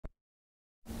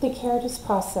The Caritas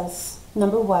Process,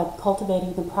 number 1,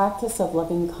 cultivating the practice of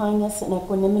loving kindness and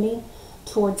equanimity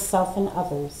towards self and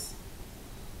others.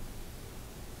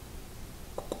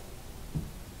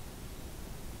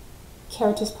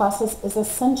 Caritas Process is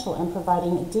essential in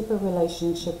providing a deeper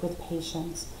relationship with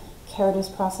patients. Caritas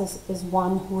Process is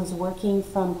one who is working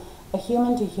from a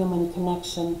human-to-human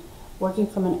connection, working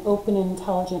from an open and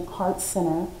intelligent heart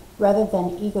center rather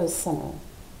than ego center.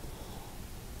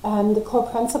 And the core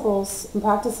principles and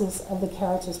practices of the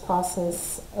Caritas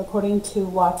Process, according to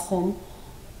Watson,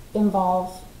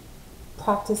 involve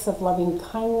practice of loving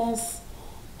kindness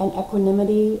and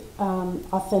equanimity,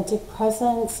 authentic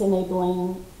presence,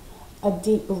 enabling a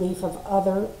deep belief of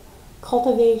other,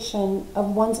 cultivation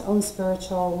of one's own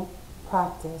spiritual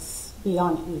practice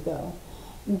beyond ego,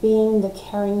 being the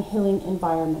caring, healing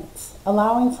environment,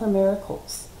 allowing for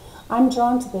miracles. I'm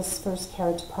drawn to this first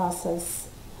Caritas Process,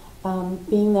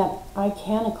 being that I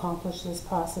can accomplish this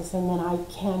process and then I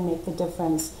can make the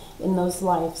difference in those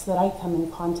lives that I come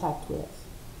in contact with.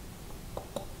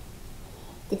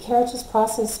 The Caritas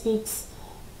Process speaks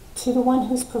to the one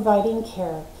who's providing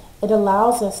care. It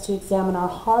allows us to examine our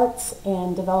hearts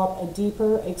and develop a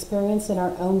deeper experience in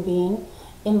our own being,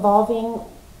 evolving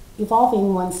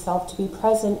oneself to be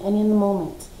present and in the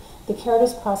moment. The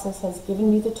Caritas Process has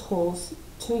given me the tools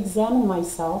to examine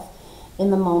myself in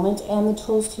the moment and the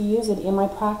tools to use it in my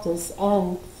practice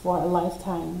and for a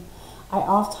lifetime. I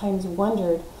oftentimes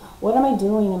wondered, what am I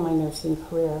doing in my nursing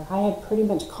career? I had pretty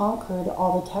much conquered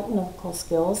all the technical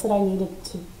skills that I needed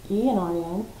to be an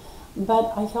RN,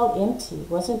 but I felt empty.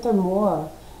 Wasn't there more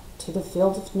to the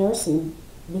field of nursing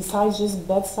besides just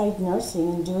bedside nursing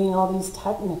and doing all these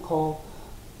technical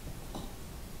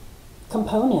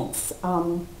components?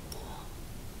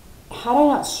 Had I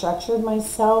not structured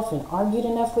myself and argued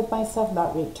enough with myself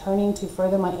about returning to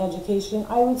further my education,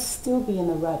 I would still be in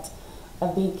the rut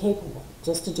of being capable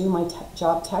just to do my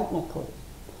job technically.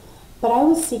 But I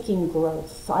was seeking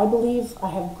growth. I believe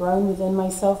I have grown within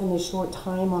myself in the short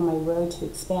time on my road to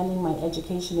expanding my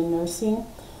education in nursing.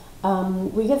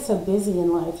 We get so busy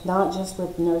in life, not just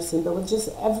with nursing, but with just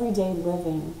everyday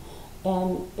living.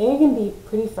 And it can be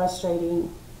pretty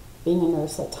frustrating being a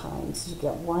nurse at times. You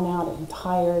get worn out and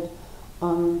tired,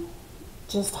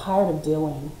 just tired of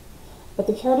doing. But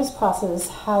the Caritas Process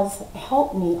has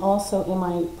helped me also in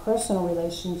my personal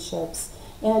relationships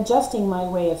in adjusting my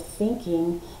way of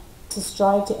thinking to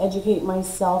strive to educate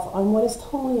myself on what is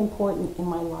totally important in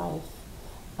my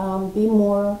life. Be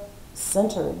more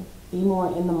centered, be more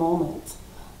in the moment,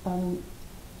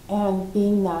 and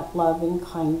being that loving,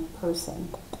 kind person.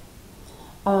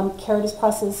 Caritas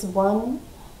Process 1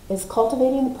 is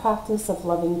cultivating the practice of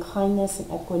loving kindness and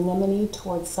equanimity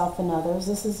towards self and others.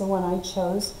 This is the one I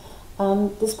chose.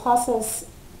 This process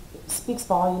speaks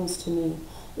volumes to me.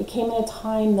 It came at a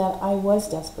time that I was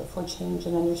desperate for change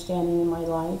and understanding in my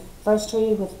life,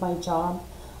 frustrated with my job,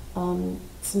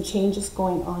 some changes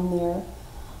going on there.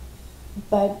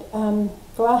 But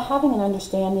for having an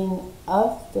understanding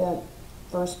of the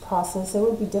first process, it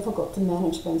would be difficult to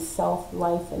manage myself,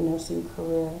 life, and nursing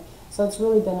career. So it's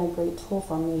really been a great tool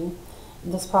for me.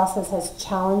 This process has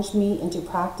challenged me into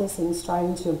practice and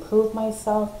striving to improve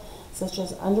myself, such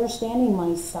as understanding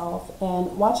myself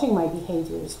and watching my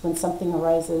behaviors when something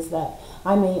arises that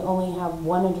I may only have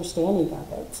one understanding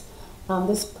of it.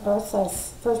 This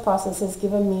first process has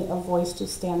given me a voice to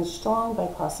stand strong by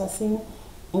processing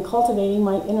and cultivating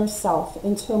my inner self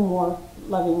into a more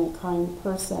loving and kind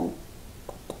person.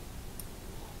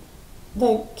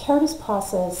 The Caritas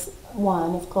Process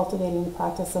 1 of cultivating the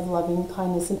practice of loving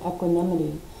kindness and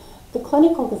equanimity. The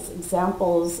clinical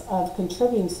examples of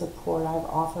contributing support I've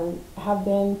offered have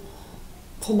been,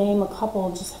 to name a couple,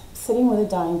 just sitting with a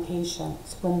dying patient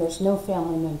when there's no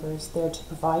family members there to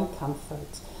provide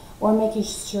comfort, or making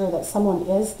sure that someone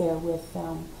is there with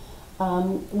them,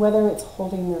 whether it's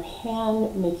holding their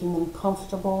hand, making them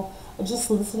comfortable, or just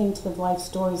listening to the life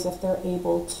stories if they're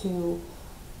able to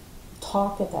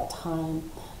talk at that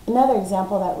time. Another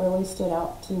example that really stood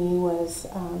out to me was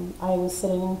I was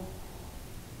sitting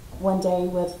one day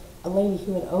with a lady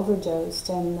who had overdosed,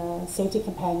 and the safety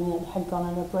companion had gone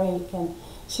on a break, and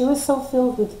she was so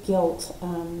filled with guilt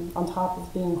on top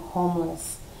of being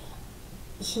homeless.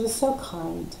 She was so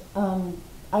kind.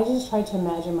 I just tried to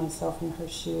imagine myself in her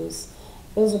shoes.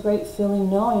 It was a great feeling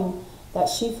knowing that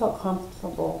she felt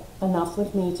comfortable enough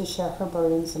with me to share her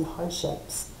burdens and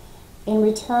hardships. In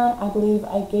return, I believe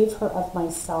I gave of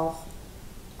myself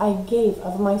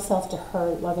to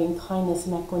her loving kindness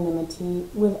and equanimity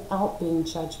without being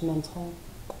judgmental.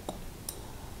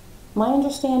 My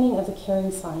understanding of the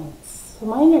caring science. So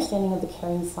my understanding of the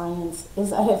caring science is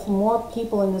that if more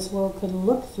people in this world could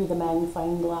look through the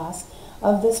magnifying glass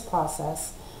of this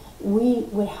process, we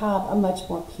would have a much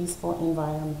more peaceful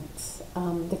environment.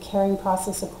 The caring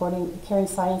process, the caring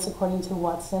science, according to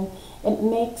Watson, it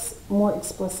makes more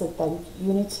explicit that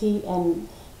unity and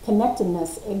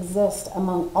connectedness exist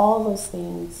among all those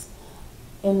things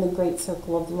in the great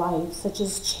circle of life, such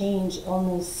as change,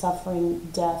 illness, suffering,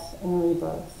 death, and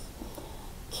rebirth.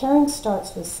 Caring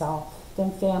starts with self,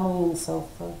 then family, and so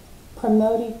forth.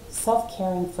 Promoting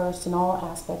self-caring first in all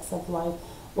aspects of life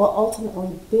will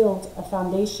ultimately build a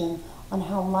foundation on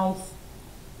how life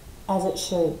as it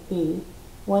should be.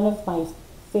 One of my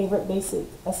favorite basic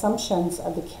assumptions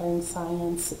of the caring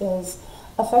science is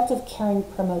effective caring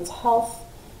promotes health,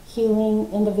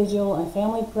 healing, individual and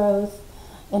family growth,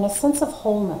 and a sense of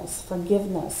wholeness,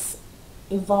 forgiveness,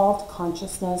 evolved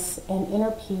consciousness, and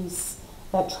inner peace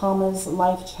that traumas,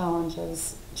 life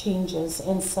challenges, changes,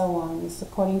 and so on. This is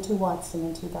according to Watson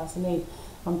in 2008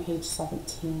 on page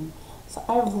 17. So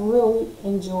I've really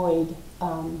enjoyed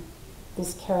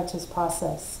this Caritas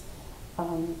Process,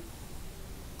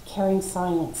 caring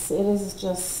science. It has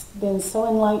just been so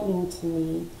enlightening to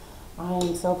me. I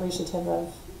am so appreciative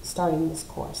of starting this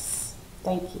course.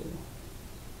 Thank you.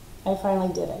 I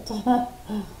finally did it.